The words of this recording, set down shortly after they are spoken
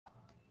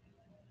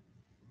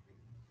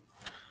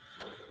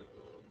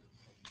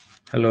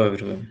Hello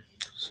everyone.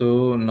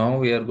 So now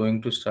we are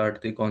going to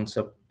start the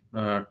concept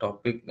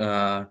topic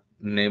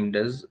named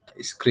as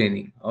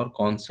screening or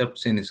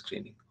concepts in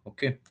screening.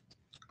 Okay.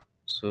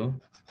 So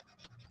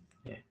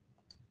yeah,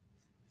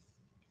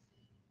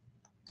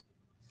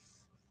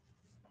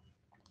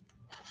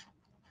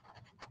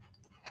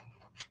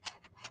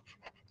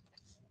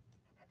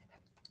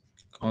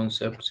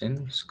 concepts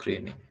in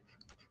screening.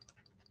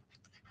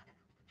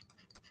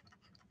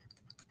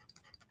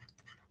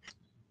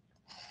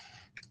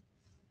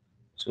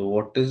 So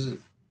what is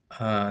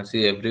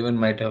see everyone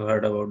might have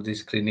heard about the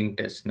screening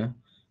test, no?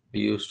 We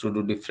used to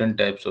do different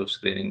types of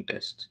screening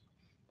tests.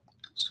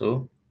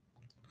 So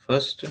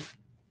first,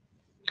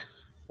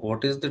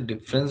 what is the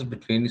difference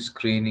between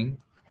screening?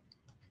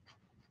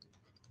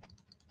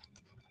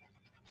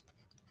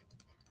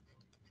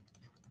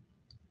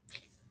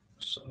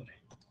 Sorry.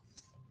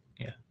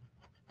 Yeah.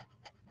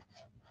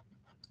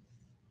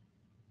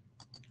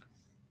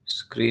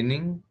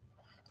 Screening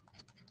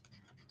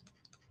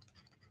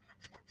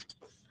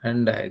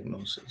and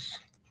diagnosis.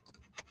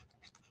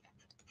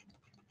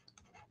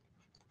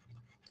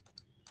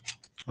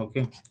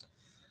 Okay.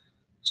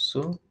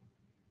 So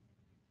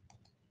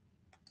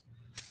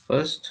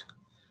first,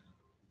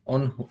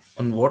 on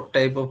what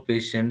type of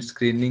patient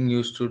screening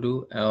used to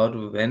do or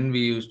when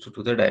we used to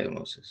do the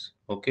diagnosis.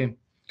 Okay,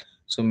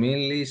 so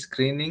mainly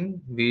screening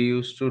we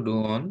used to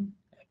do on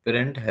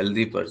apparent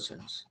healthy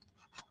persons,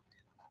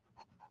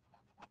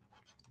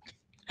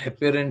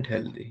 apparent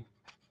healthy,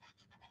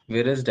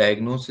 whereas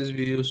diagnosis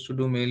we used to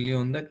do mainly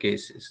on the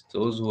cases,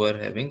 those who are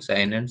having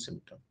sign and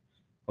symptom.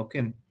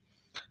 Okay,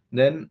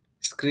 then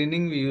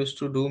screening we used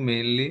to do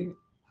mainly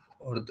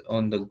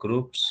on the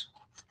groups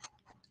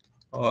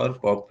or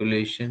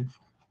population,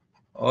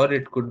 or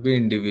it could be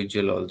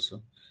individual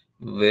also.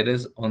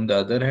 Whereas on the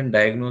other hand,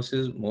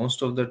 diagnosis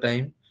most of the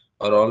time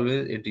or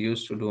always it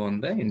used to do on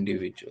the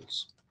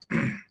individuals.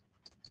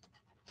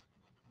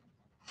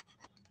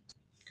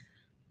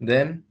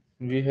 Then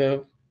we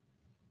have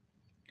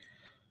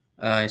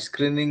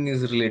screening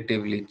is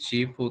relatively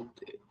cheap,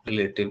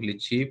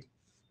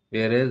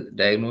 whereas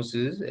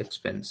diagnosis is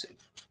expensive.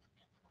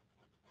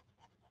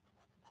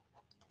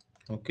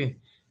 Okay,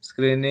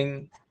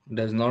 screening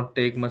does not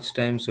take much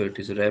time, so it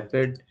is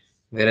rapid,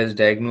 whereas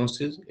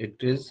diagnosis it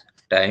is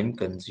time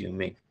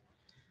consuming.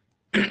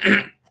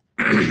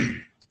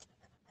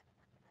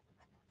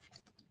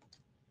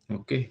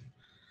 Okay,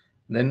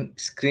 then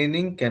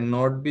screening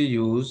cannot be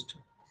used.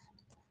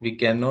 We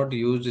cannot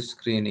use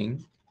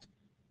screening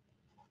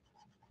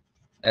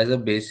as a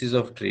basis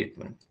of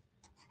treatment.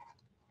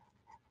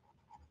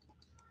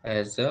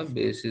 As a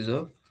basis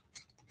of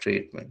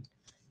treatment,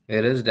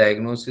 whereas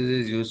diagnosis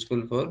is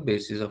useful for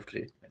basis of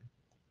treatment.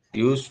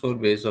 Used for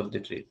base of the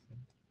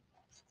treatment.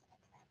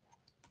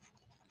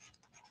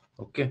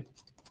 Okay.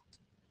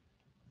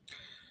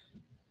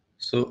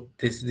 So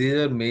these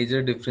are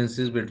major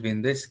differences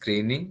between the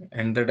screening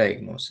and the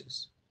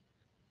diagnosis.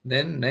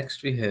 Then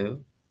next we have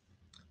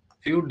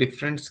few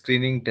different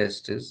screening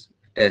tests.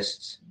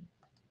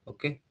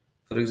 Okay.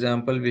 For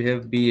example, we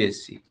have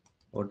BSc.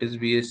 What is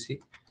BSc?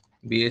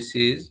 BSc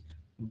is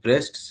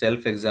breast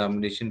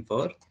self-examination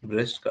for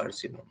breast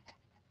carcinoma.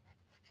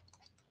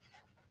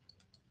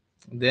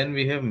 Then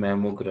we have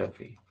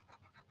mammography.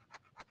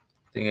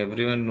 I think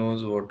everyone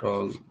knows what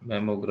all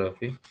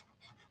mammography.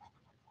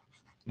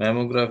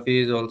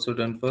 Mammography is also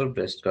done for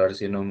breast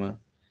carcinoma.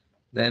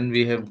 Then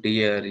we have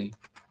DRE.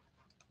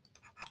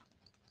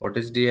 What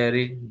is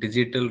DRE?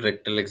 Digital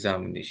rectal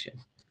examination.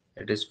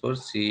 It is for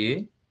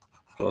CA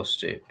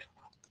prostate.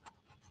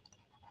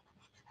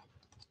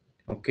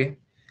 Okay.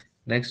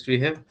 Next we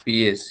have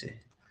PSA.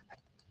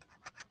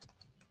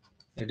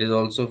 It is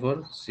also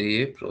for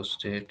CA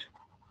prostate.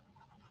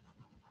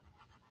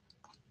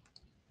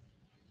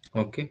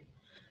 Okay.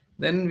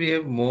 Then we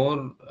have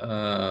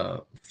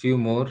few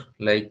more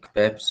like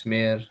Pap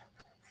smear.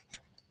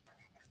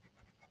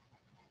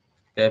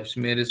 Pap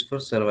smear is for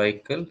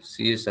cervical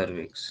CA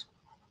cervix.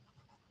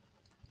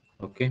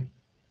 Okay.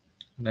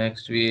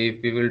 Next,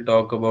 if we will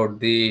talk about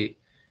the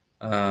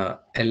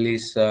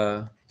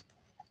ELISA,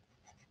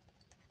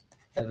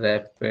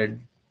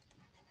 rapid.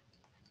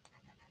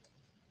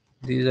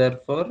 These are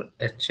for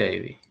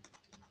HIV.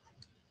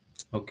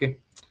 Okay.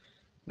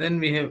 Then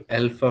we have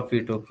alpha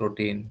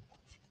fetoprotein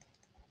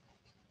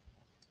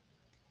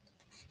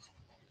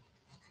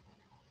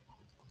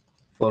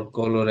for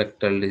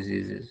colorectal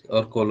diseases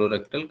or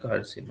colorectal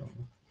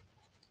carcinoma.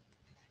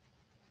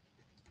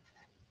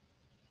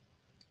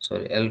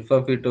 Sorry,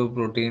 alpha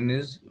fetoprotein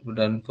is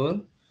done for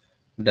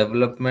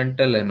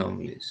developmental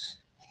anomalies.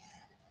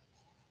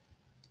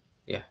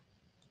 Yeah,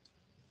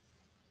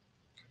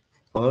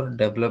 for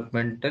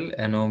developmental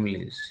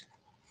anomalies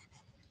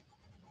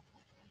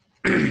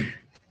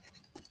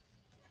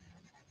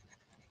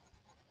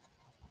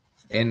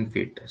in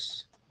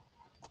fetus.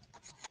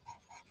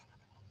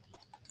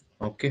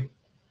 Okay.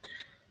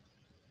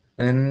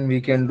 Then we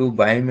can do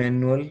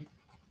bimanual.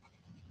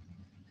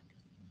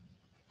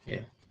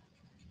 Yeah,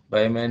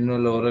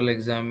 bimanual oral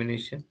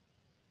examination.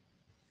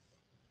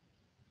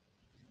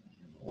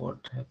 What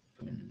happened?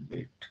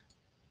 Wait.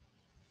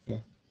 Yeah.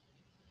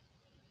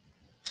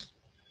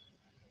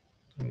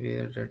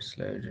 Where that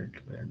slide it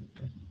went.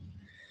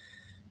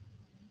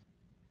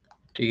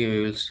 Okay,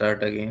 we will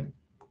start again.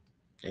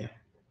 Yeah.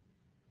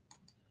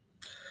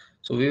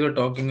 So we were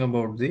talking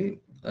about the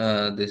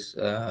this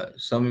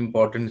some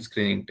important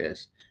screening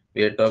tests.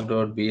 We had talked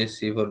about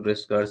BSC for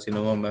breast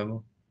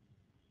carcinoma,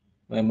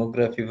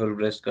 mammography for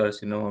breast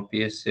carcinoma,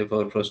 PSA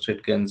for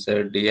prostate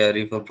cancer,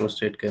 DRE for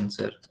prostate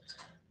cancer,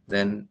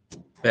 then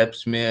pap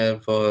smear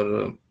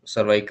for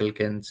cervical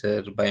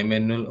cancer,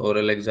 bimanual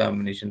oral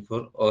examination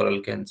for oral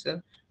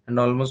cancer, and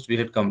almost we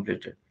had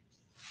completed.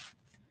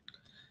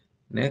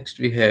 Next,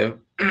 we have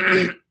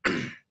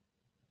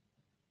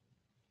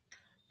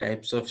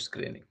types of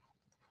screening.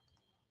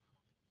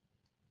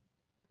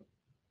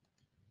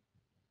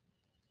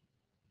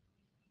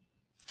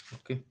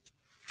 Okay.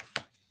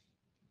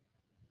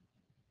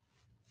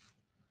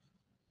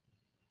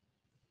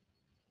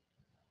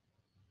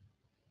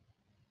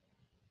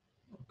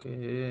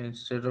 Okay.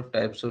 Instead of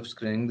types of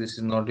screening, this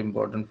is not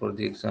important for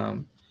the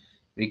exam.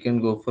 We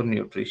can go for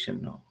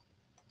nutrition now.